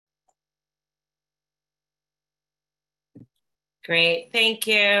Great. Thank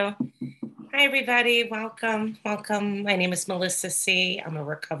you. Hi, everybody. Welcome. Welcome. My name is Melissa C. I'm a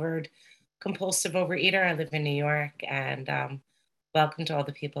recovered compulsive overeater. I live in New York. And welcome to all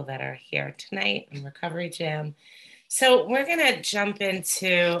the people that are here tonight in Recovery Jam. So, we're going to jump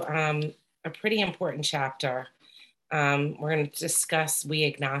into a pretty important chapter. We're going to discuss we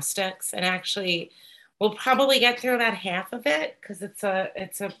agnostics. And actually, we'll probably get through about half of it because it's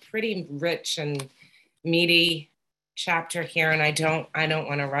a pretty rich and meaty chapter here, and I don't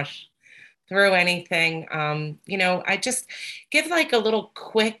want to rush through anything. I just give like a little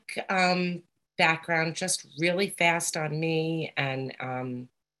quick background, just really fast on me, and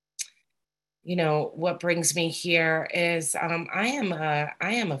what brings me here is I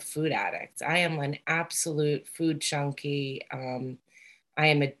am a food addict. I am an absolute food junkie. I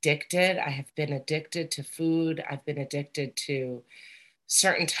am addicted. I have been addicted to food. I've been addicted to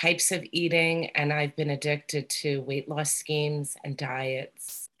certain types of eating, and I've been addicted to weight loss schemes and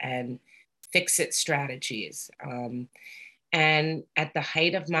diets and fix it strategies. And at the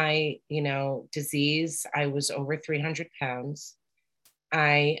height of my, disease, I was over 300 pounds.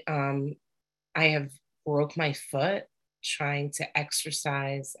 I have broke my foot trying to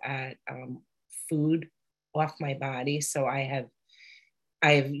exercise at food off my body. So I've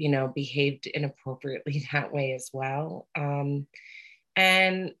behaved inappropriately that way as well.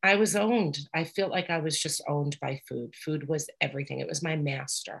 And I was owned. I feel like I was just owned by food. Food was everything. It was my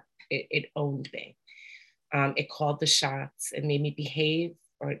master. It owned me. It called the shots. It made me behave,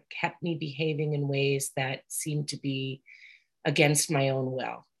 or it kept me behaving in ways that seemed to be against my own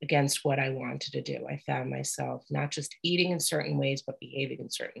will, against what I wanted to do. I found myself not just eating in certain ways, but behaving in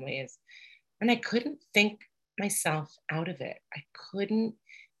certain ways. And I couldn't think myself out of it. I couldn't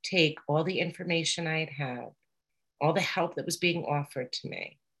take all the information I had, all the help that was being offered to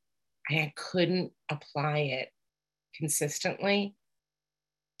me. I couldn't apply it consistently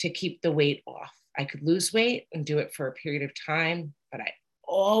to keep the weight off. I could lose weight and do it for a period of time, but I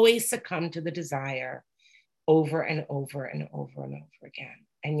always succumbed to the desire over and over and over and over again.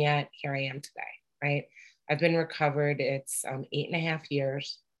 And yet here I am today, right? I've been recovered. It's 8.5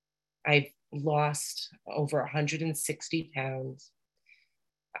 years. I've lost over 160 pounds.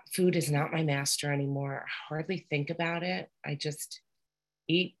 Food is not my master anymore. I hardly think about it. I just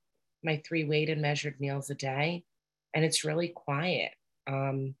eat my 3 weighed and measured meals a day, and it's really quiet.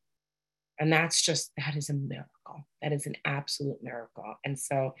 And that is a miracle. That is an absolute miracle. And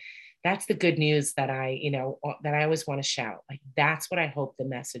so that's the good news that I always want to shout. Like, that's what I hope the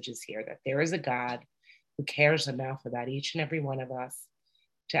message is here, that there is a God who cares enough about each and every one of us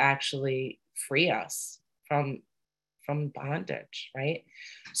to actually free us from bondage, right?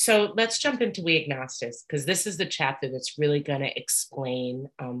 So let's jump into We Agnostics, because this is the chapter that's really going to explain,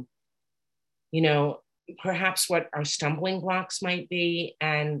 you know, perhaps what our stumbling blocks might be,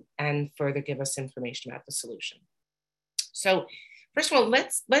 and further give us information about the solution. So first of all,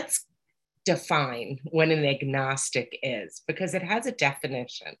 let's define what an agnostic is, because it has a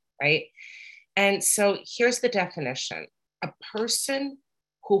definition, right? And so here's the definition: a person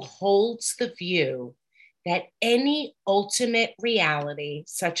who holds the view that any ultimate reality,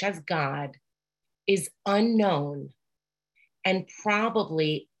 such as God, is unknown and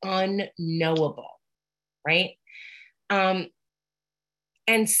probably unknowable, right? Um,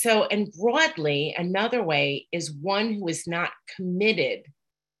 and broadly, another way is one who is not committed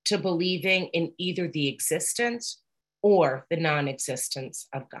to believing in either the existence or the non existence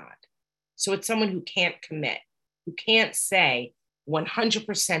of God. So it's someone who can't commit, who can't say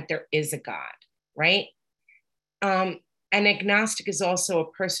 100% there is a God, right? An agnostic is also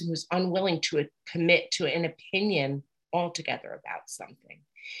a person who's unwilling to commit to an opinion altogether about something.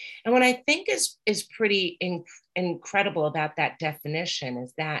 And what I think is pretty incredible about that definition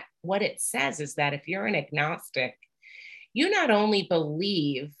is that what it says is that if you're an agnostic, you not only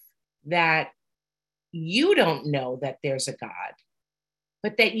believe that you don't know that there's a God,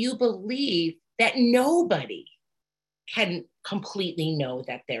 but that you believe that nobody can completely know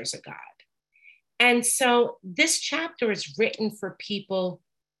that there's a God. And so this chapter is written for people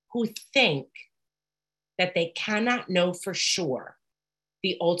who think that they cannot know for sure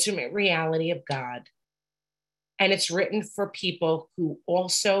the ultimate reality of God. And it's written for people who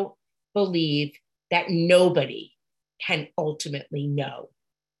also believe that nobody can ultimately know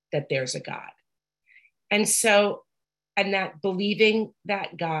that there's a God. And so, and that believing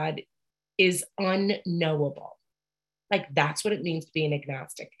that God is unknowable. Like, that's what it means to be an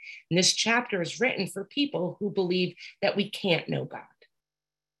agnostic. And this chapter is written for people who believe that we can't know God,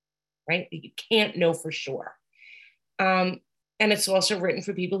 right? That you can't know for sure. And it's also written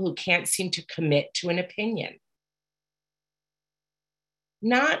for people who can't seem to commit to an opinion.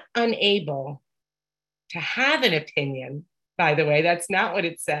 not unable to have an opinion, by the way, that's not what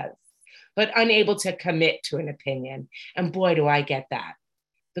it says, but unable to commit to an opinion. And boy, do I get that,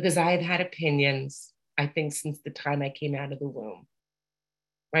 because I've had opinions, I think, since the time I came out of the womb,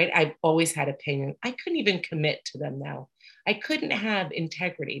 right? I've always had opinions. I couldn't even commit to them now. I couldn't have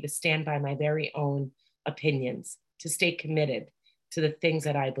integrity to stand by my very own opinions, to stay committed to the things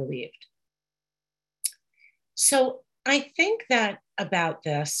that I believed. So I think that about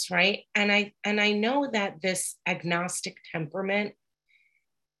this, right? And I know that this agnostic temperament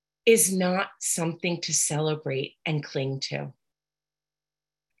is not something to celebrate and cling to.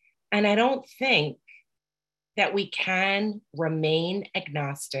 And I don't think that we can remain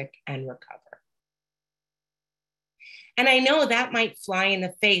agnostic and recover. And I know that might fly in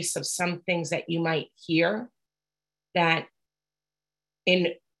the face of some things that you might hear, that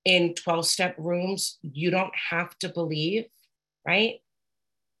in 12-step rooms, you don't have to believe, right?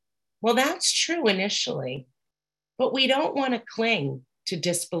 Well, that's true initially, but we don't want to cling to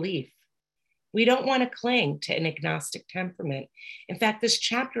disbelief. We don't want to cling to an agnostic temperament. In fact, this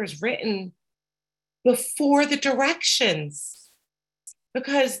chapter is written before the directions,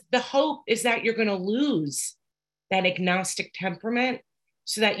 because the hope is that you're going to lose that agnostic temperament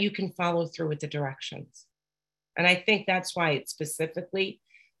so that you can follow through with the directions. And I think that's why it's specifically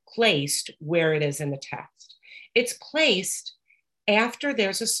placed where it is in the text. It's placed after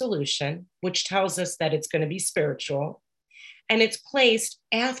there's a solution, which tells us that it's going to be spiritual. And it's placed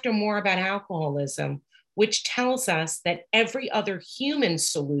after more about alcoholism, which tells us that every other human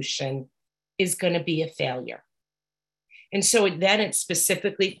solution is going to be a failure. And so then it's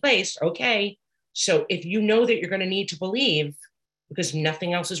specifically placed, okay, so if you know that you're going to need to believe because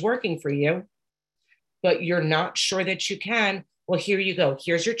nothing else is working for you, but you're not sure that you can, well, here you go.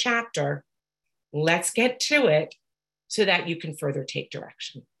 Here's your chapter. Let's get to it so that you can further take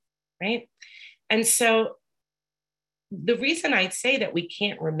direction, right? And so the reason I say that we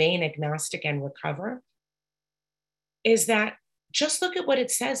can't remain agnostic and recover is that just look at what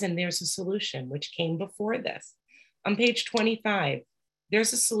it says in There's a Solution, which came before this. On page 25,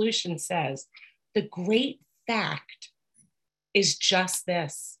 There's a Solution says, the great fact is just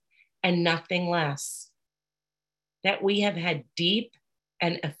this and nothing less, that we have had deep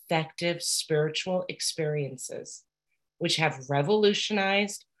and effective spiritual experiences, which have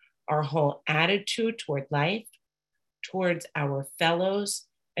revolutionized our whole attitude toward life, towards our fellows,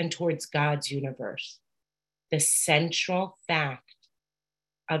 and towards God's universe. The central fact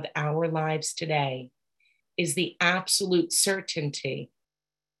of our lives today is the absolute certainty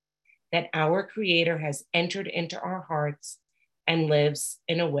that our Creator has entered into our hearts and lives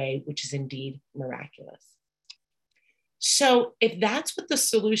in a way which is indeed miraculous. So if that's what the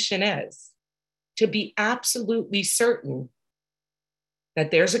solution is, to be absolutely certain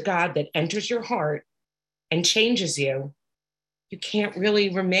that there's a God that enters your heart and changes you, you can't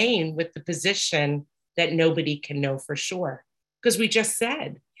really remain with the position that nobody can know for sure. Because we just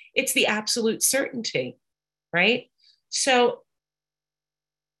said, it's the absolute certainty, right? So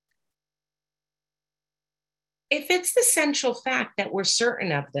if it's the central fact that we're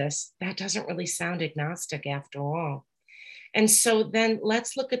certain of this, that doesn't really sound agnostic after all. And so then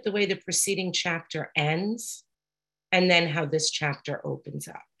let's look at the way the preceding chapter ends and then how this chapter opens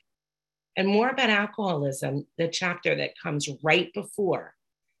up. And more about alcoholism, the chapter that comes right before,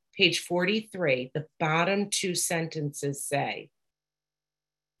 page 43, the bottom two sentences say,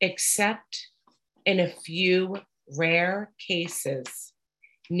 except in a few rare cases,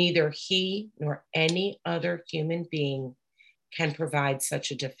 neither he nor any other human being can provide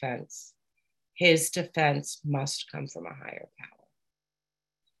such a defense. His defense must come from a higher power.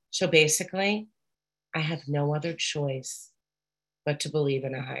 So basically, I have no other choice but to believe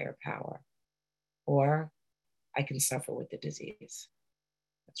in a higher power, or I can suffer with the disease.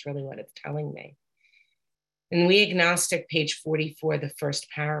 That's really what it's telling me. In We Agnostic, page 44, the first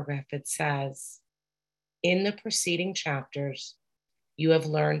paragraph, it says, in the preceding chapters, you have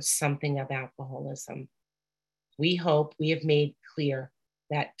learned something of alcoholism. We hope we have made clear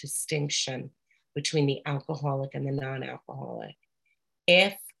that distinction between the alcoholic and the non-alcoholic.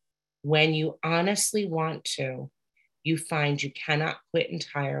 If, when you honestly want to, you find you cannot quit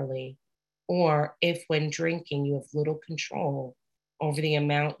entirely, or if when drinking you have little control over the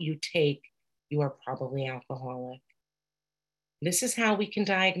amount you take, you are probably alcoholic. This is how we can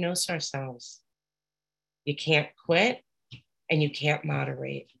diagnose ourselves. You can't quit and you can't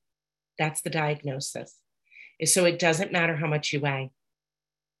moderate. That's the diagnosis. So it doesn't matter how much you weigh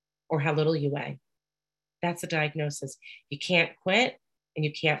or how little you weigh. That's the diagnosis. You can't quit and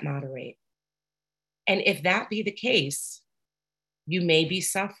you can't moderate. And if that be the case, You may be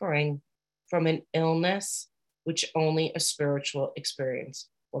suffering from an illness which only a spiritual experience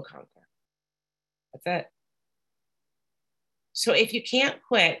will conquer. That's it. So if you can't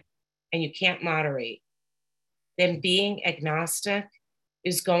quit and you can't moderate, then being agnostic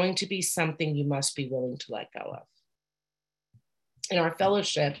is going to be something you must be willing to let go of. In our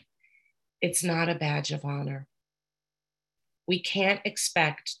fellowship, it's not a badge of honor. We can't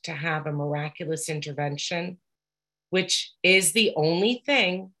expect to have a miraculous intervention, which is the only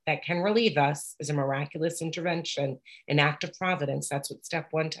thing that can relieve us, is a miraculous intervention, an act of providence. That's what step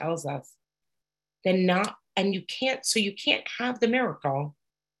 1 tells us. Then not, and you can't have the miracle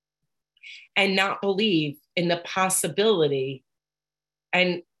and not believe in the possibility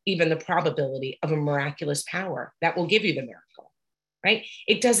and even the probability of a miraculous power that will give you the miracle, right?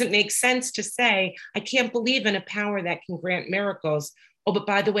 It doesn't make sense to say, I can't believe in a power that can grant miracles. Oh, but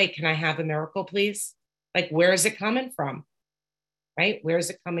by the way, can I have a miracle, please? Like, where is it coming from, right? Where is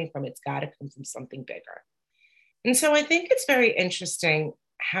it coming from? It's got to come from something bigger. And so I think it's very interesting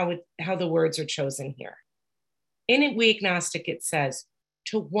how the words are chosen here. In it, We Agnostic, it says,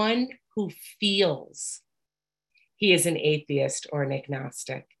 to one who feels he is an atheist or an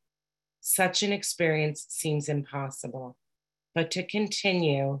agnostic, such an experience seems impossible, but to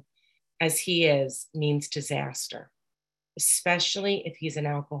continue as he is means disaster, especially if he's an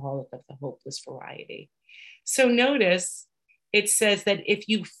alcoholic of the hopeless variety. So notice it says that if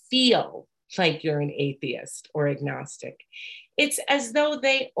you feel like you're an atheist or agnostic, it's as though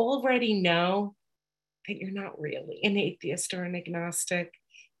they already know that you're not really an atheist or an agnostic.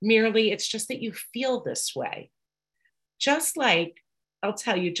 Merely, it's just that you feel this way. Just like, I'll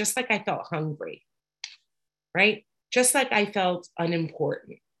tell you, just like I felt hungry, right? Just like I felt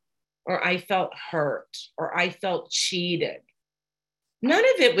unimportant, or I felt hurt, or I felt cheated. None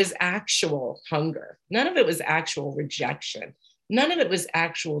of it was actual hunger. None of it was actual rejection. None of it was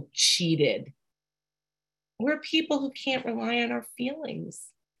actual cheated. We're people who can't rely on our feelings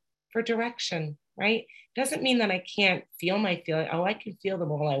for direction, right? Doesn't mean that I can't feel my feeling. Oh, I can feel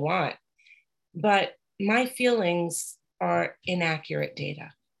them all I want. But my feelings are inaccurate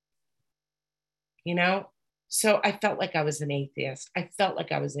data, you know? So I felt like I was an atheist. I felt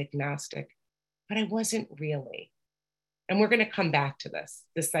like I was agnostic, but I wasn't really. And we're going to come back to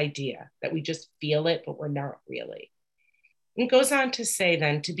this idea that we just feel it, but we're not really. It goes on to say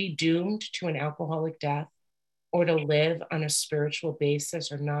then, to be doomed to an alcoholic death or to live on a spiritual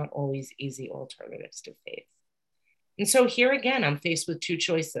basis are not always easy alternatives to faith. And so here again, I'm faced with two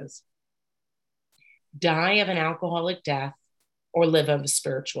choices: die of an alcoholic death or live on a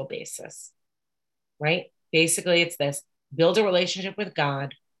spiritual basis, right? Basically, it's this: build a relationship with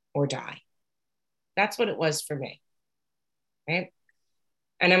God or die. That's what it was for me, right?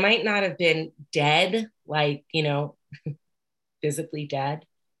 And I might not have been dead, like, physically dead,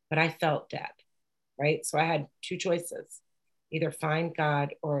 but I felt dead, right? So I had two choices: either find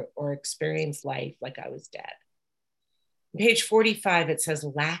God or experience life like I was dead. Page 45, it says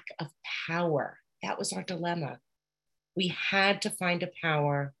lack of power. That was our dilemma. We had to find a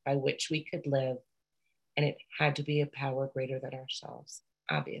power by which we could live, and it had to be a power greater than ourselves,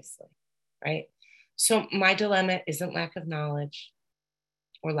 obviously, right? So my dilemma isn't lack of knowledge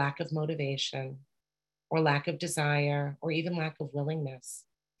or lack of motivation or lack of desire or even lack of willingness.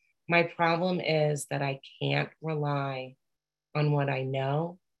 My problem is that I can't rely on what I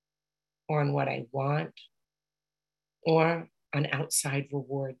know or on what I want or on outside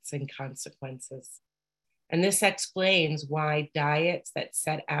rewards and consequences. And this explains why diets that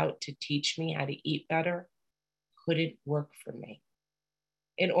set out to teach me how to eat better couldn't work for me.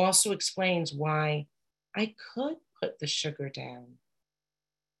 It also explains why I could put the sugar down,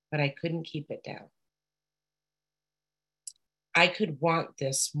 but I couldn't keep it down. I could want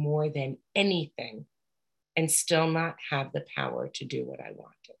this more than anything and still not have the power to do what I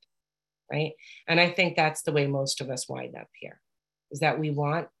wanted, right? And I think that's the way most of us wind up here, is that we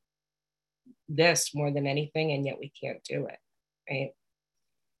want this more than anything, and yet we can't do it, right?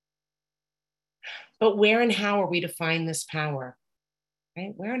 But where and how are we to find this power,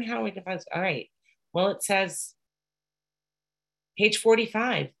 right? Where and how are we to find? All right. Well, it says, page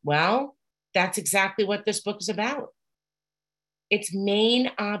 45. Well, that's exactly what this book is about. Its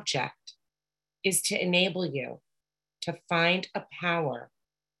main object is to enable you to find a power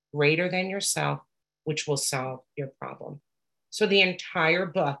greater than yourself, which will solve your problem. So the entire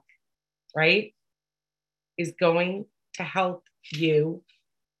book, right, is going to help you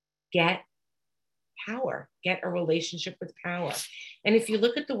get power, get a relationship with power. And if you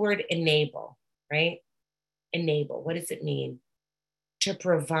look at the word enable, right? Enable, what does it mean? To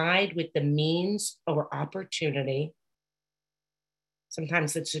provide with the means or opportunity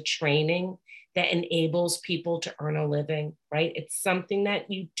Sometimes it's a training that enables people to earn a living, right? It's something that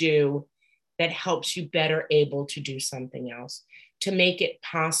you do that helps you better able to do something else, to make it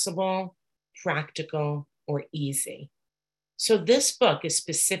possible, practical, or easy. So this book is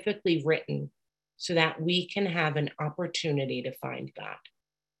specifically written so that we can have an opportunity to find God.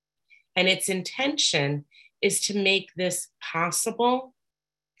 And its intention is to make this possible,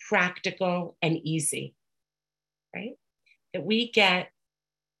 practical, and easy, right? That we get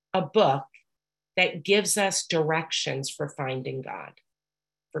a book that gives us directions for finding God,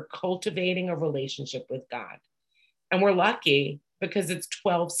 for cultivating a relationship with God. And we're lucky because it's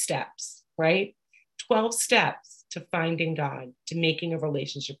 12 steps, right? 12 steps to finding God, to making a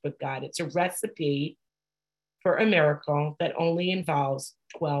relationship with God. It's a recipe for a miracle that only involves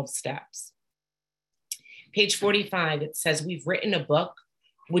 12 steps. Page 45, it says, we've written a book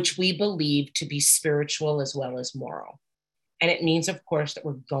which we believe to be spiritual as well as moral. And it means, of course, that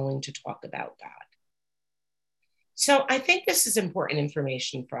we're going to talk about God. So I think this is important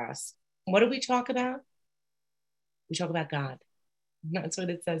information for us. What do we talk about? We talk about God. That's what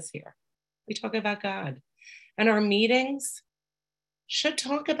it says here. We talk about God. And our meetings should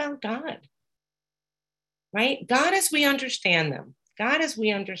talk about God, right? God as we understand them. God as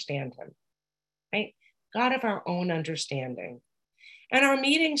we understand him, right? God of our own understanding. And our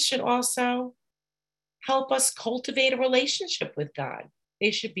meetings should also help us cultivate a relationship with God.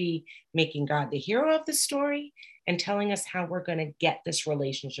 They should be making God the hero of the story and telling us how we're going to get this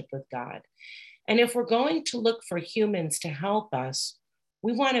relationship with God. And if we're going to look for humans to help us,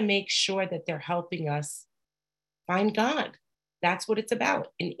 we want to make sure that they're helping us find God. That's what it's about,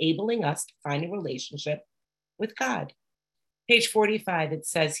 enabling us to find a relationship with God. Page 45, it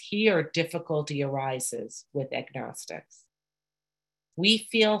says, here difficulty arises with agnostics. We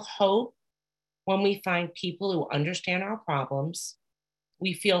feel hope when we find people who understand our problems.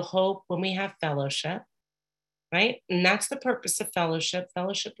 We feel hope when we have fellowship, right? And that's the purpose of fellowship.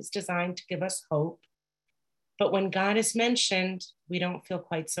 Fellowship is designed to give us hope. But when God is mentioned, we don't feel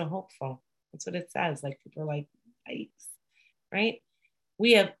quite so hopeful. That's what it says. Like people are like, yikes, right?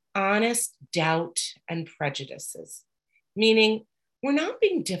 We have honest doubt and prejudices, meaning we're not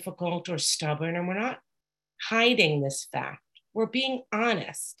being difficult or stubborn, and we're not hiding this fact. We're being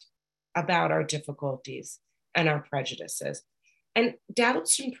honest about our difficulties and our prejudices. And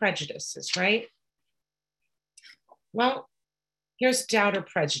doubts and prejudices, right? Well, here's doubt or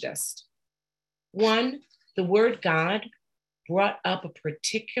prejudice. One, the word God brought up a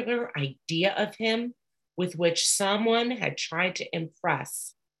particular idea of him with which someone had tried to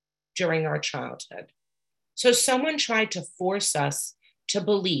impress during our childhood. So someone tried to force us to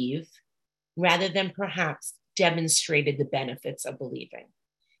believe rather than perhaps demonstrated the benefits of believing.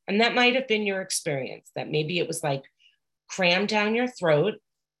 And that might have been your experience, that maybe it was like crammed down your throat,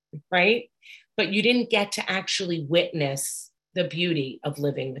 right? But you didn't get to actually witness the beauty of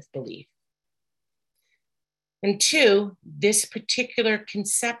living with belief. And two, this particular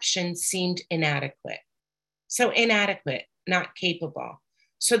conception seemed inadequate. So inadequate, not capable.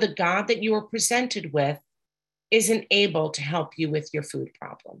 So the God that you were presented with isn't able to help you with your food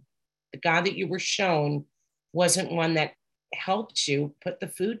problem. The God that you were shown wasn't one that helped you put the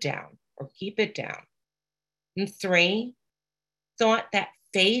food down or keep it down. And three, thought that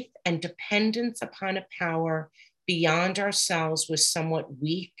faith and dependence upon a power beyond ourselves was somewhat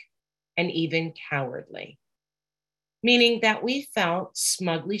weak and even cowardly, meaning that we felt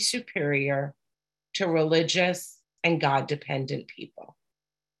smugly superior to religious and God-dependent people.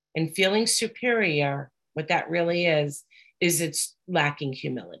 And feeling superior, what that really is it's lacking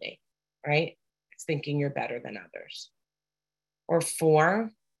humility, right? It's thinking you're better than others. Or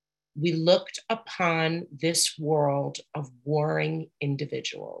four, we looked upon this world of warring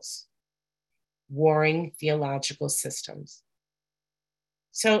individuals, warring theological systems.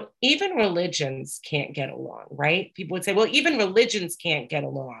 So even religions can't get along, right? People would say, well, even religions can't get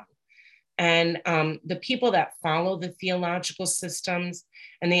along. And the people that follow the theological systems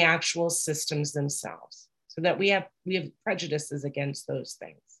and the actual systems themselves, so that we have prejudices against those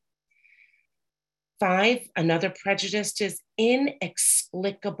things. Five, another prejudice is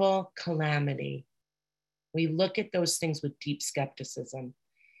inexplicable calamity. We look at those things with deep skepticism.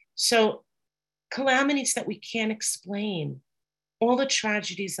 So calamities that we can't explain, all the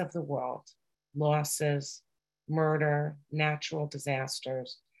tragedies of the world, losses, murder, natural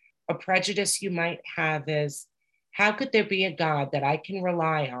disasters. A prejudice you might have is, how could there be a God that I can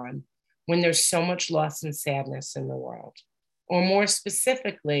rely on when there's so much loss and sadness in the world? Or more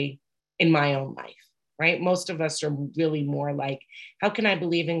specifically, in my own life, right? Most of us are really more like, how can I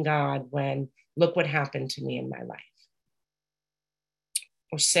believe in God when look what happened to me in my life?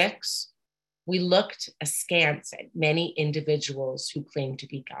 or 6, we looked askance at many individuals who claim to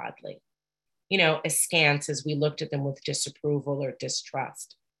be godly. Askance as we looked at them with disapproval or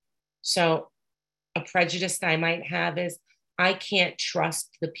distrust. So a prejudice that I might have is I can't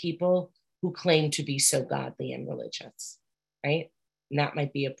trust the people who claim to be so godly and religious, right? And that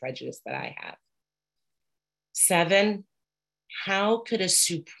might be a prejudice that I have. 7, how could a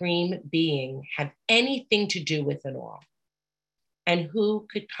supreme being have anything to do with it all? And who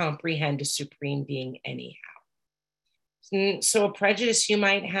could comprehend a supreme being anyhow? So a prejudice you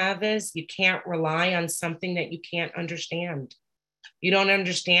might have is you can't rely on something that you can't understand. You don't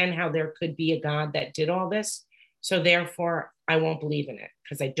understand how there could be a God that did all this. So therefore, I won't believe in it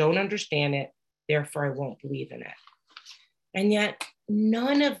because I don't understand it. Therefore, I won't believe in it. And yet,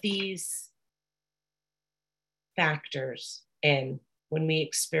 none of these factors in when we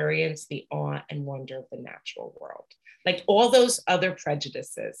experience the awe and wonder of the natural world. Like all those other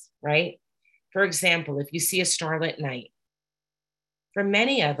prejudices, right? For example, if you see a starlit night, for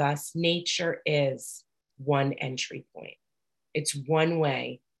many of us, nature is one entry point. It's one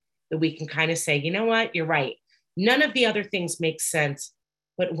way that we can kind of say, you know what, you're right. None of the other things make sense,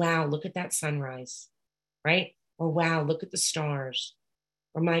 but wow, look at that sunrise, right? Or wow, look at the stars.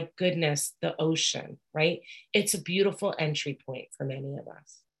 Or my goodness, the ocean, right? It's a beautiful entry point for many of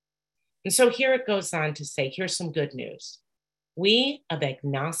us. And so here it goes on to say, here's some good news. We of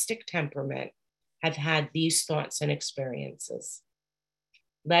agnostic temperament have had these thoughts and experiences.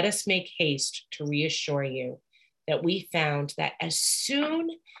 Let us make haste to reassure you that we found that as soon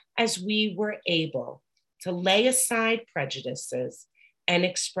as we were able to lay aside prejudices and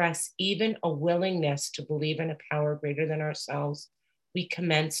express even a willingness to believe in a power greater than ourselves, we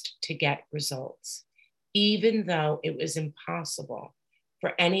commenced to get results, even though it was impossible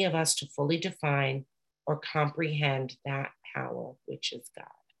for any of us to fully define or comprehend that power, which is God.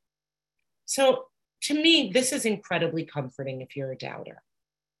 So to me, this is incredibly comforting if you're a doubter,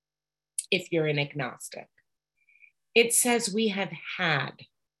 if you're an agnostic. It says we have had,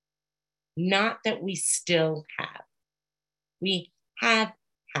 not that we still have. We have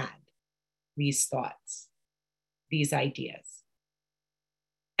had these thoughts, these ideas.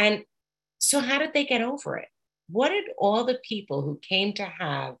 And so how did they get over it? What did all the people who came to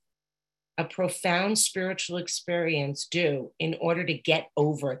have a profound spiritual experience do in order to get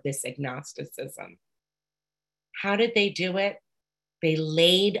over this agnosticism? How did they do it? They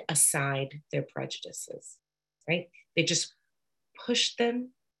laid aside their prejudices, right? They just pushed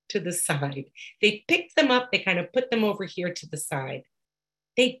them to the side. They picked them up, they kind of put them over here to the side.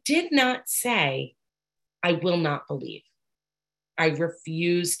 They did not say, I will not believe. I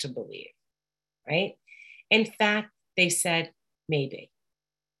refuse to believe, right? In fact, they said, maybe.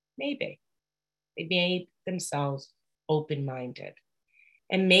 They made themselves open-minded.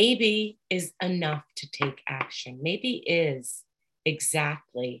 And maybe is enough to take action. Maybe is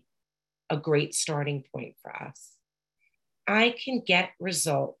exactly a great starting point for us. I can get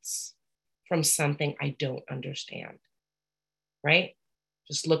results from something I don't understand, right?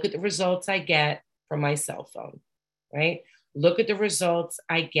 Just look at the results I get from my cell phone, right? Look at the results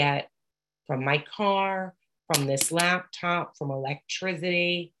I get from my car, from this laptop, from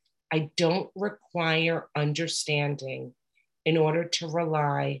electricity. I don't require understanding in order to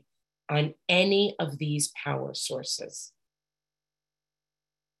rely on any of these power sources.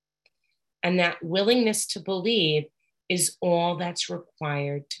 And that willingness to believe is all that's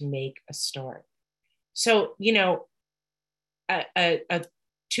required to make a start. So, a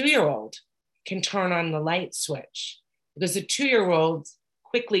 2-year-old can turn on the light switch because a 2-year-old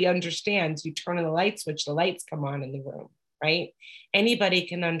quickly understands you turn on the light switch, the lights come on in the room, right? Anybody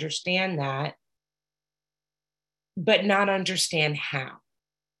can understand that, but not understand how,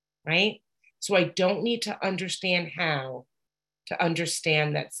 right? So I don't need to understand how to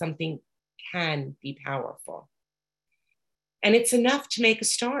understand that something can be powerful. And it's enough to make a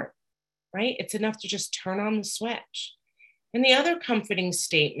start, right? It's enough to just turn on the switch. And the other comforting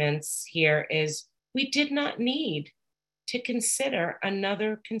statements here is we did not need to consider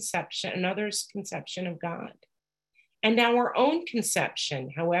another's conception of God. And our own conception,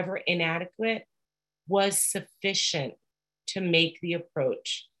 however inadequate, was sufficient to make the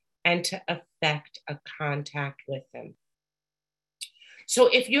approach and to effect a contact with him. So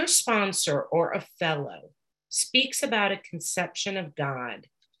if your sponsor or a fellow speaks about a conception of God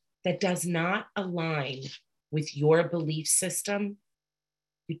that does not align with your belief system,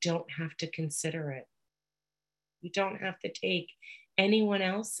 you don't have to consider it. You don't have to take anyone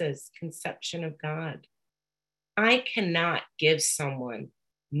else's conception of God. I cannot give someone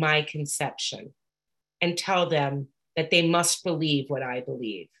my conception and tell them that they must believe what I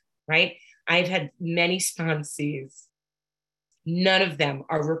believe, right? I've had many sponsees. None of them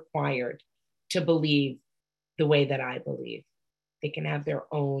are required to believe the way that I believe. They can have their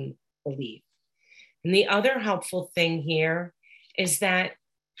own belief. And the other helpful thing here is that,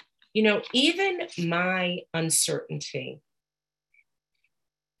 even my uncertainty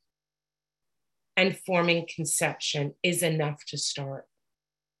and forming conception is enough to start,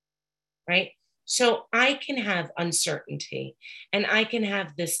 right? So I can have uncertainty and I can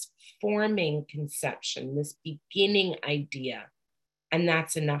have this forming conception, this beginning idea, and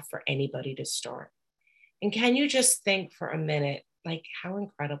that's enough for anybody to start. And can you just think for a minute, like how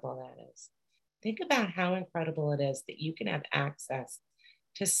incredible that is? Think about how incredible it is that you can have access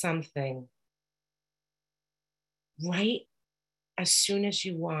to something right as soon as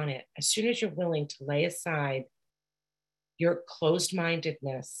you want it, as soon as you're willing to lay aside your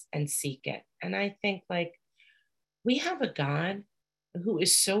closed-mindedness and seek it. And I think like we have a God who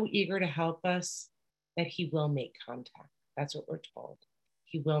is so eager to help us that he will make contact. That's what we're told.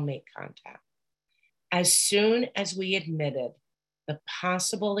 He will make contact. As soon as we admitted the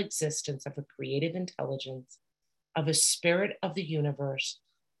possible existence of a creative intelligence, of a spirit of the universe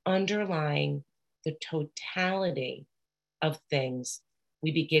underlying the totality of things,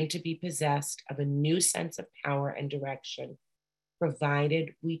 we begin to be possessed of a new sense of power and direction,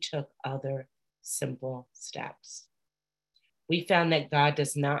 provided we took other simple steps. We found that God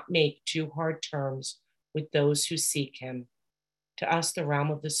does not make too hard terms with those who seek him. To us, the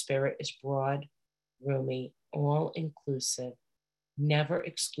realm of the spirit is broad, roomy, all-inclusive, never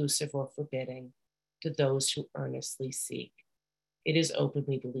exclusive or forbidding to those who earnestly seek. It is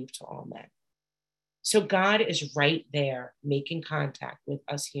openly believed to all men. So God is right there making contact with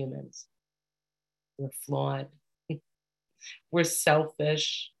us humans. We're flawed. We're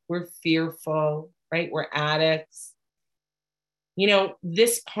selfish. We're fearful, right? We're addicts.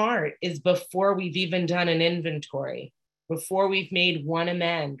 This part is before we've even done an inventory, before we've made one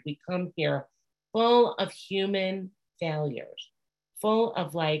amend. We come here full of human failures, full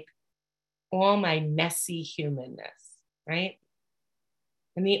of like all my messy humanness, right?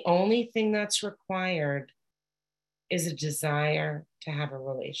 And the only thing that's required is a desire to have a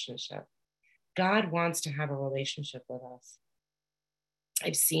relationship. God wants to have a relationship with us.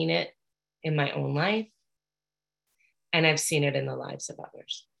 I've seen it in my own life, and I've seen it in the lives of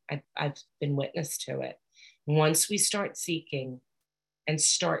others. I've been witness to it. Once we start seeking and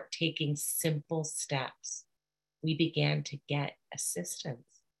start taking simple steps, we began to get assistance.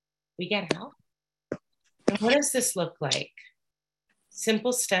 We get help. And what does this look like?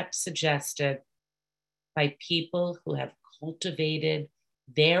 Simple steps suggested by people who have cultivated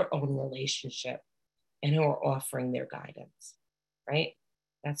their own relationship and who are offering their guidance, right?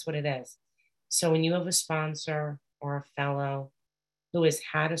 That's what it is. So when you have a sponsor or a fellow who has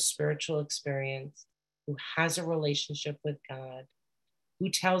had a spiritual experience, who has a relationship with God, who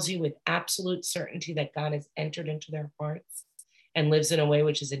tells you with absolute certainty that God has entered into their hearts and lives in a way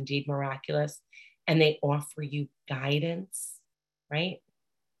which is indeed miraculous, and they offer you guidance, right?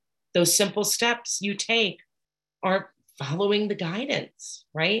 Those simple steps you take are following the guidance,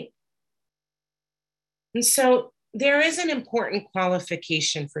 right? And so there is an important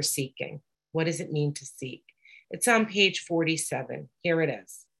qualification for seeking. What does it mean to seek? It's on page 47. Here it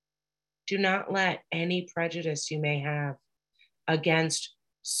is. Do not let any prejudice you may have against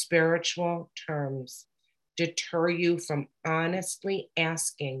spiritual terms deter you from honestly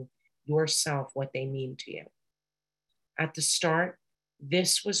asking yourself what they mean to you. At the start,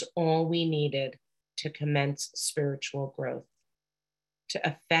 this was all we needed to commence spiritual growth, to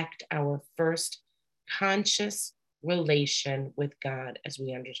affect our first conscious relation with God as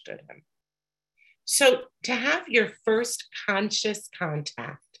we understood him. So to have your first conscious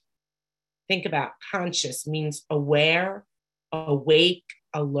contact, think about conscious means aware, awake,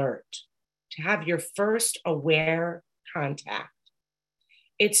 alert. To have your first aware contact,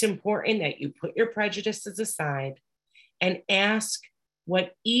 it's important that you put your prejudices aside and ask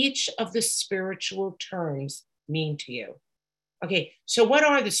what each of the spiritual terms mean to you. Okay, so what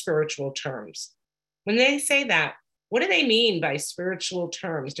are the spiritual terms? When they say that, what do they mean by spiritual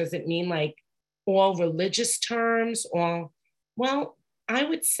terms? Does it mean like all religious terms? Well, I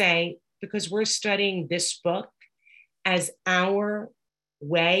would say, because we're studying this book as our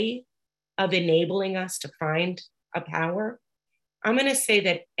way of enabling us to find a power, I'm going to say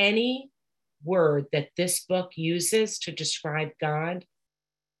that any word that this book uses to describe God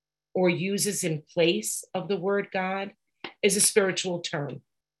or uses in place of the word God is a spiritual term.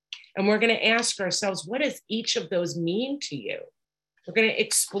 And we're going to ask ourselves, what does each of those mean to you? We're going to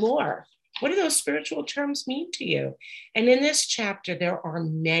explore What do those spiritual terms mean to you? And in this chapter, there are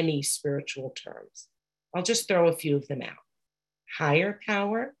many spiritual terms. I'll just throw a few of them out. Higher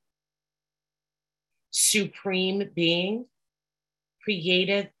power, supreme being,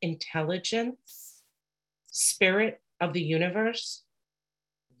 creative intelligence, spirit of the universe,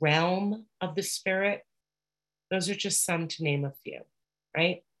 realm of the spirit. Those are just some to name a few,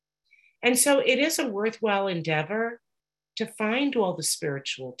 right? And so it is a worthwhile endeavor to find all the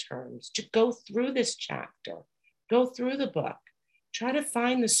spiritual terms, to go through this chapter, go through the book, try to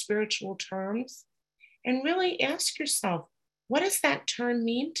find the spiritual terms, and really ask yourself, what does that term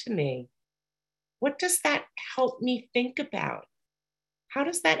mean to me? What does that help me think about? How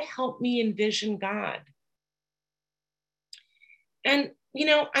does that help me envision God? And,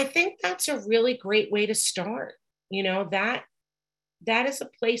 I think that's a really great way to start. That is a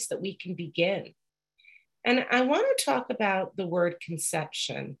place that we can begin. And I want to talk about the word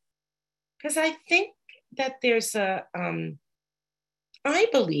conception, because I think that I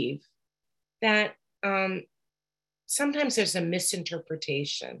believe that sometimes there's a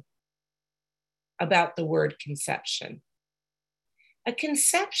misinterpretation about the word conception.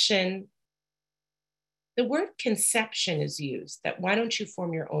 The word conception is used, that why don't you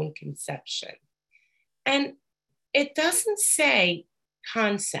form your own conception? And it doesn't say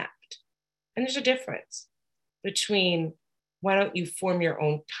concept. And there's a difference between why don't you form your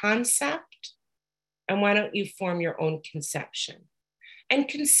own concept and why don't you form your own conception? And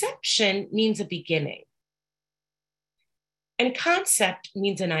conception means a beginning. And concept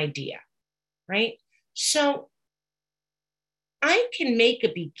means an idea, right? So I can make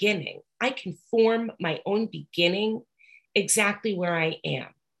a beginning. I can form my own beginning exactly where I am.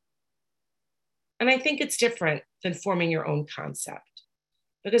 And I think it's different than forming your own concept,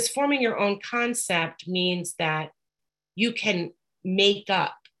 because forming your own concept means that you can make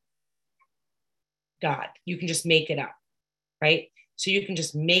up God. You can just make it up, right? So you can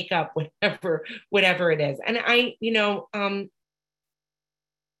just make up whatever it is. And I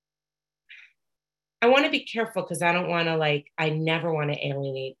want to be careful, because I don't want to I never want to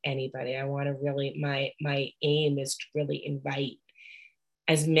alienate anybody. I want to really, my aim is to really invite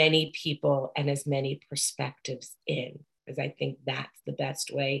as many people and as many perspectives in, because I think that's the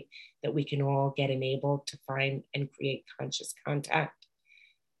best way that we can all get enabled to find and create conscious contact.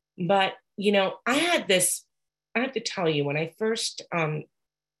 But, I have to tell you, when I first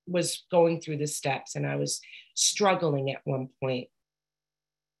was going through the steps and I was struggling at one point,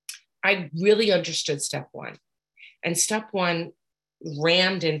 I really understood step one. And step one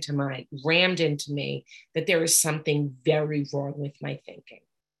rammed into me that there is something very wrong with my thinking,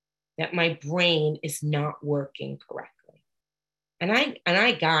 that my brain is not working correctly. And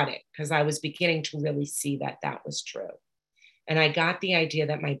I got it, because I was beginning to really see that that was true. And I got the idea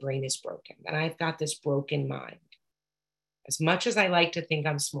that my brain is broken, that I've got this broken mind. As much as I like to think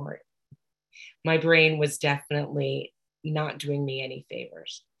I'm smart, my brain was definitely not doing me any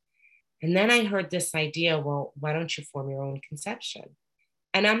favors. And then I heard this idea, well, why don't you form your own conception?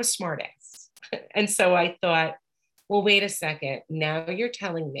 And I'm a smartass. And so I thought, well, wait a second. Now you're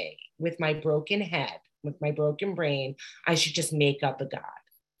telling me, with my broken head, with my broken brain, I should just make up a God.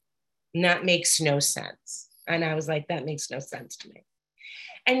 And that makes no sense. And I was like, that makes no sense to me.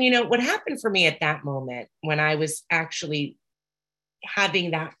 And what happened for me at that moment, when I was actually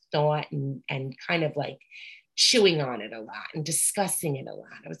having that thought and kind of chewing on it a lot and discussing it a lot,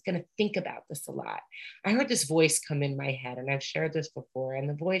 I was going to think about this a lot, I heard this voice come in my head, and I've shared this before, and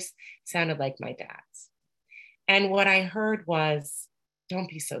the voice sounded like my dad's. And what I heard was, don't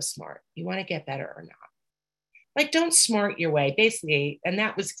be so smart. You want to get better or not? Don't smart your way, basically. And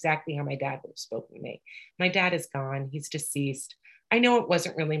that was exactly how my dad would have spoken to me. My dad is gone. He's deceased. I know it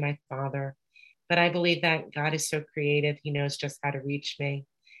wasn't really my father, but I believe that God is so creative. He knows just how to reach me.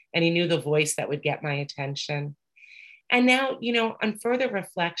 And he knew the voice that would get my attention. And now, on further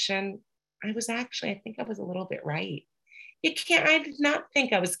reflection, I think I was a little bit right. I did not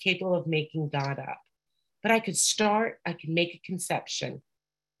think I was capable of making God up, but I could make a conception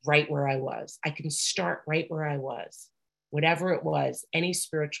right where I was. I can start right where I was, whatever it was, any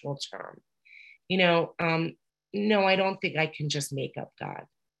spiritual term. No, I don't think I can just make up God.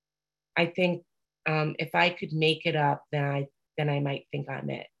 I think if I could make it up, then I might think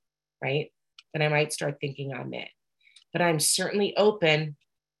I'm it, right? Then I might start thinking I'm it. But I'm certainly open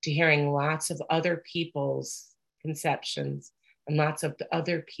to hearing lots of other people's conceptions and lots of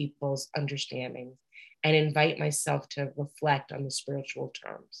other people's understandings, and invite myself to reflect on the spiritual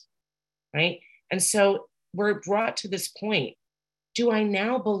terms, right? And so we're brought to this point. Do I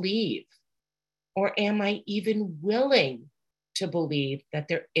now believe, or am I even willing to believe that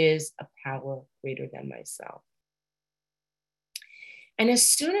there is a power greater than myself. And as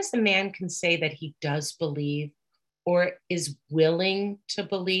soon as a man can say that he does believe or is willing to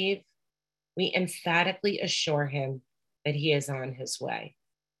believe, we emphatically assure him that he is on his way.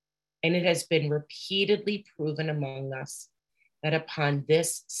 And it has been repeatedly proven among us that upon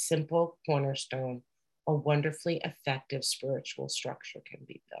this simple cornerstone, a wonderfully effective spiritual structure can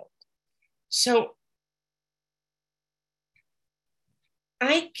be built. So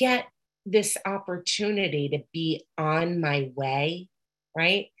I get this opportunity to be on my way,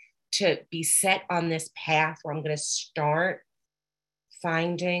 right? To be set on this path where I'm going to start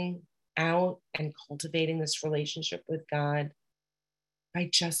finding out and cultivating this relationship with God by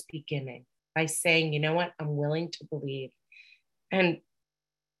just beginning, by saying, you know what, I'm willing to believe. And,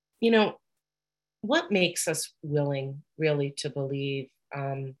 you know, what makes us willing really to believe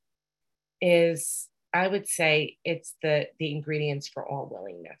is, I would say, it's the ingredients for all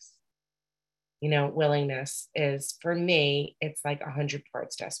willingness. You know, willingness is, for me, it's like 100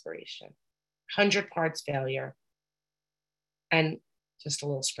 parts desperation, 100 parts failure, and just a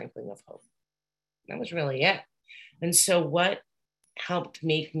little sprinkling of hope. That was really it. And so what helped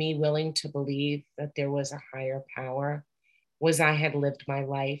make me willing to believe that there was a higher power was I had lived my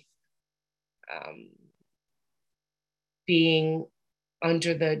life being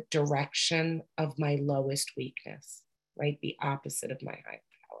under the direction of my lowest weakness, right? The opposite of my high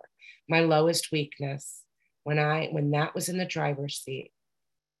power. My lowest weakness, when that was in the driver's seat,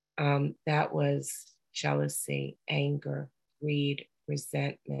 that was jealousy, anger, greed,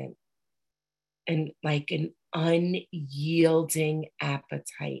 resentment, and like an unyielding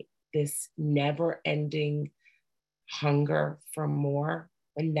appetite, this never-ending hunger for more.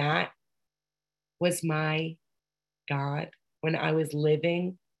 When that was my God, when I was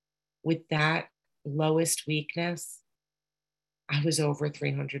living with that lowest weakness, I was over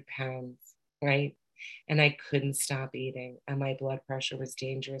 300 pounds, right? And I couldn't stop eating, and my blood pressure was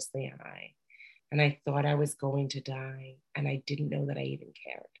dangerously high. And I thought I was going to die, and I didn't know that I even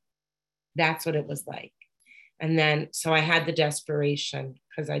cared. That's what it was like. And then, so I had the desperation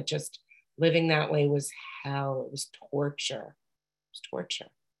because I just, living that way was hell. It was torture. It was torture.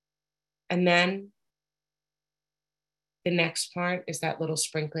 And then the next part is that little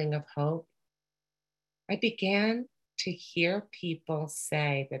sprinkling of hope. I began to hear people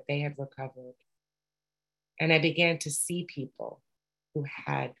say that they had recovered. And I began to see people who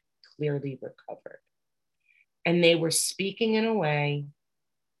had clearly recovered. And they were speaking in a way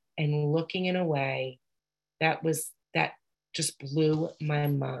and looking in a way that just blew my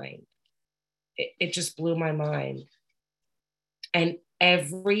mind. It just blew my mind. And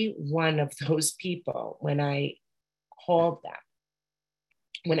every one of those people, when I called them,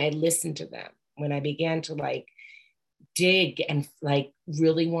 when I listened to them, when I began to like dig and like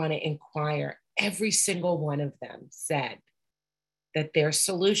really want to inquire, every single one of them said that their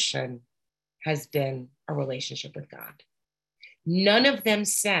solution has been a relationship with God. None of them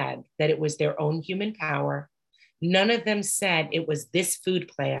said that it was their own human power. None of them said it was this food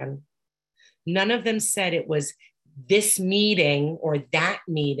plan. None of them said it was this meeting or that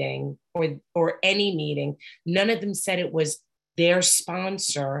meeting or any meeting. None of them said it was their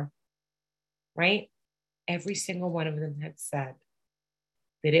sponsor, right? Every single one of them had said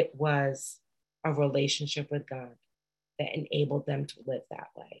that it was a relationship with God that enabled them to live that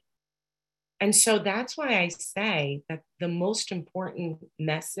way. And so that's why I say that the most important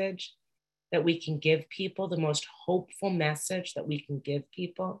message that we can give people, the most hopeful message that we can give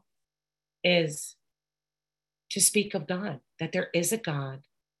people is to speak of God, that there is a God,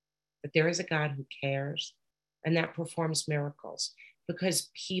 that there is a God who cares and that performs miracles,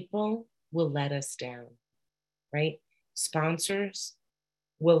 because people will let us down, right? Sponsors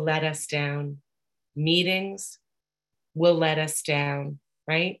will let us down. Meetings will let us down,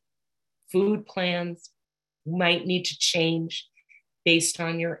 right? Food plans might need to change based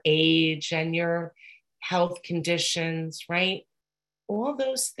on your age and your health conditions, right? All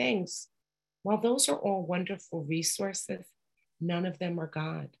those things, while those are all wonderful resources, none of them are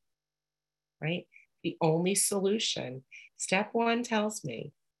God, right? The only solution, step one tells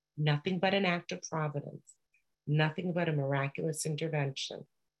me, nothing but an act of providence, nothing but a miraculous intervention,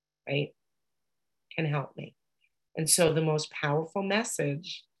 right, can help me. And so the most powerful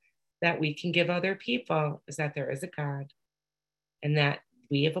message that we can give other people is that there is a God and that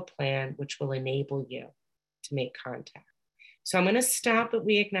we have a plan which will enable you to make contact. So I'm going to stop at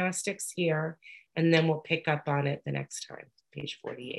We Agnostics here, and then we'll pick up on it the next time, page 48.